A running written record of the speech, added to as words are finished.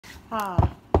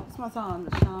Hi, it's my time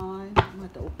to shine. I'm going to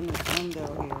have to open this window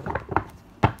here.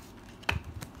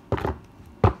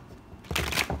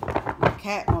 My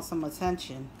cat wants some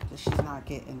attention that she's not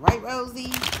getting. Right,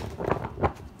 Rosie?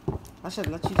 I should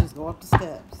let you just go up the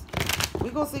steps.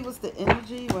 We're going to see what's the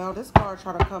energy. Well, this card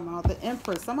try to come out. The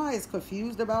Empress. Somebody is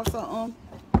confused about something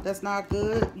that's not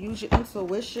good. Use your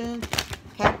intuition.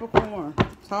 Capricorn,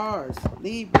 Taurus,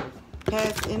 Libra,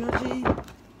 past energy.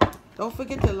 Don't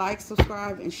forget to like,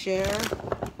 subscribe, and share,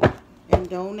 and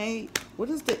donate. What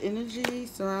is the energy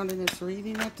surrounding this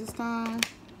reading at this time?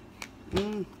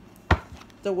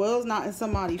 The world's not in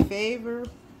somebody's favor.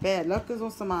 Bad luck is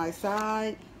on somebody's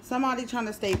side. Somebody trying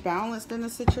to stay balanced in a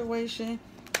situation.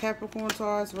 Capricorn,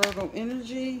 Taurus, Virgo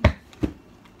energy.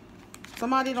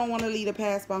 Somebody don't want to leave the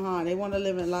past behind. They want to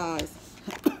live in lies.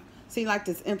 See, like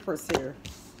this Empress here.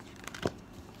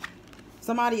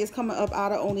 Somebody is coming up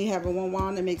out of only having one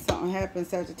wand to make something happen.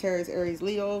 Sagittarius, Aries,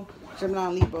 Leo, Gemini,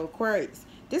 Libra, Aquarius.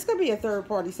 This could be a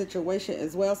third-party situation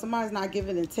as well. Somebody's not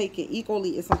giving and taking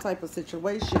equally in some type of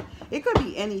situation. It could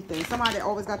be anything. Somebody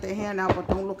always got their hand out but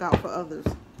don't look out for others.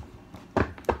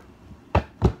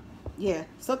 Yeah,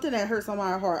 something that hurts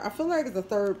somebody's heart. I feel like it's a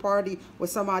third party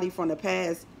with somebody from the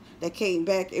past that came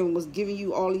back and was giving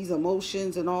you all these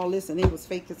emotions and all this, and it was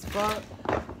fake as fuck.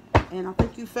 And I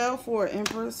think you fell for it,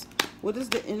 Empress. What is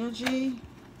the energy?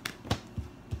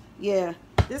 Yeah,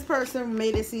 this person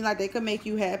made it seem like they could make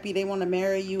you happy. They want to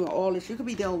marry you and all this. You could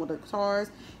be dealing with a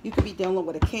Taurus. You could be dealing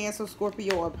with a Cancer,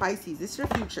 Scorpio, or Pisces. This is your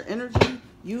future energy.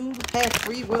 You have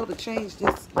free will to change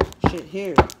this shit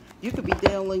here. You could be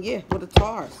dealing, yeah, with a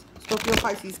Taurus, Scorpio,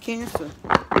 Pisces, Cancer.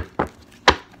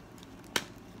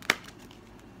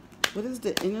 What is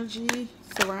the energy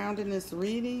surrounding this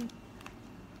reading?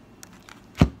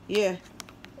 Yeah.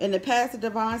 In the past, the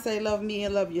divine say, love me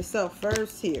and love yourself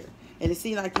first here. And it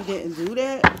seemed like you didn't do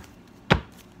that.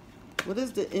 What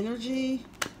is the energy?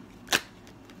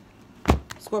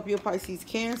 Scorpio, Pisces,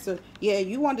 Cancer. Yeah,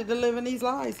 you wanted to live in these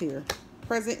lies here.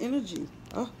 Present energy.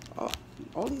 Oh,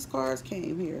 all these cards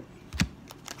came here.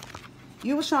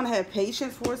 You was trying to have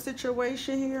patience for a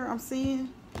situation here, I'm seeing,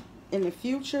 in the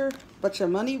future. But your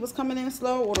money was coming in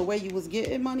slow, or the way you was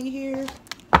getting money here.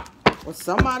 Or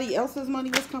somebody else's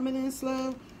money was coming in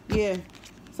slow. Yeah.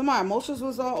 Somebody's emotions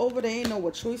was all over. They ain't know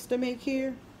what choice to make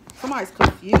here. Somebody's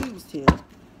confused here.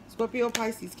 Scorpio,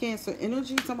 Pisces, Cancer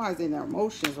energy. Somebody's in their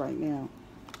emotions right now.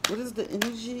 What is the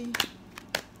energy?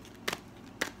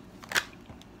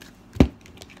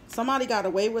 Somebody got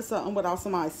away with something without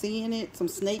somebody seeing it. Some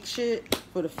snake shit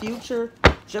for the future.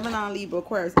 Gemini, Libra,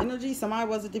 Aquarius energy. Somebody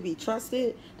wasn't to be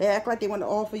trusted. They act like they want to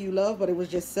offer you love, but it was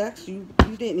just sex. You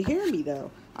didn't hear me, though.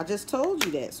 I just told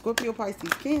you that. Scorpio,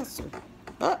 Pisces, Cancer.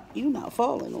 Oh, you not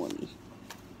falling on me.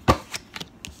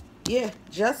 Yeah,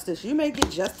 justice. You may get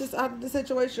justice out of the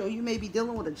situation, or you may be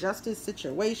dealing with a justice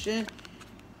situation.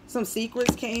 Some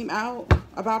secrets came out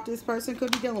about this person.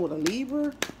 Could be dealing with a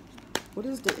Libra. What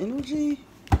is the energy?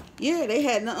 Yeah, they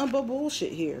had nothing but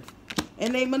bullshit here.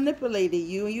 And they manipulated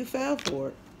you, and you fell for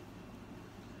it.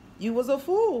 You was a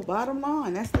fool, bottom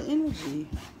line. That's the energy.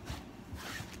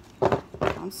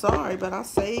 I'm sorry, but I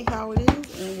say how it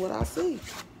is and what I see.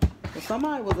 But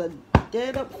somebody was a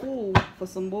dead-up fool for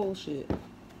some bullshit.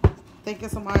 Thinking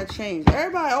somebody changed.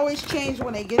 Everybody always change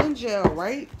when they get in jail,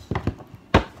 right?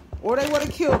 Or they would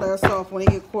have killed themselves when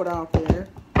they get caught out there.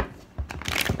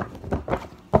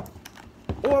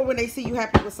 Or when they see you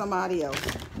happy with somebody else.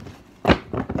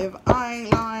 If I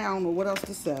ain't lying, I don't know what else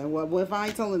to say. Well, if I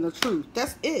ain't telling the truth,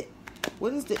 that's it.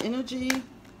 What is the energy?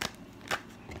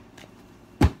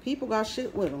 People got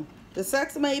shit with them. The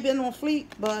sex may have been on fleek,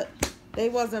 but they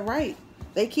wasn't right.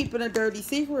 They keeping a dirty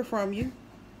secret from you.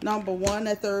 Number one,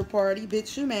 that third party.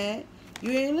 Bitch, you mad.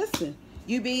 You ain't listen.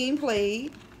 You being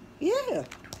played. Yeah.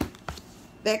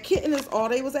 That kitten is all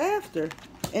they was after.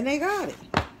 And they got it.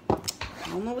 I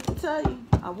don't know what to tell you.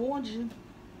 I warned you.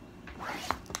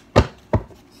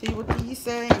 See what these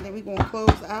say, and then we're going to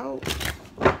close out.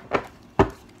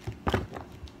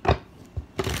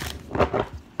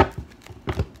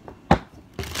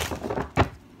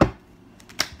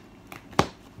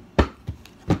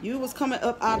 You was coming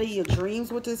up out of your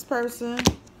dreams with this person.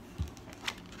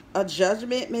 A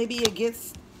judgment maybe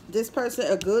against this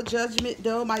person. A good judgment,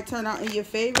 though, might turn out in your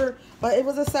favor. But it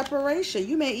was a separation.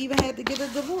 You may even have to get a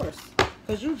divorce.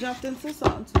 Because you jumped into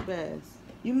something too fast.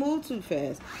 You moved too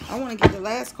fast. I want to get the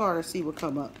last card and see what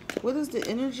come up. What is the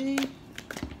energy?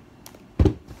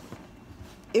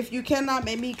 If you cannot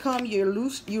make me come,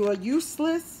 you are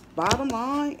useless. Bottom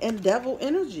line. And devil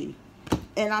energy.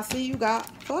 And I see you got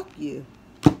fuck you.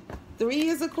 3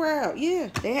 is a crowd. Yeah,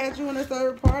 they had you in a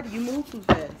third party. You moved too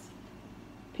fast.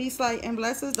 Peace, light, and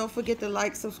blessings. Don't forget to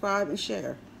like, subscribe, and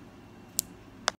share.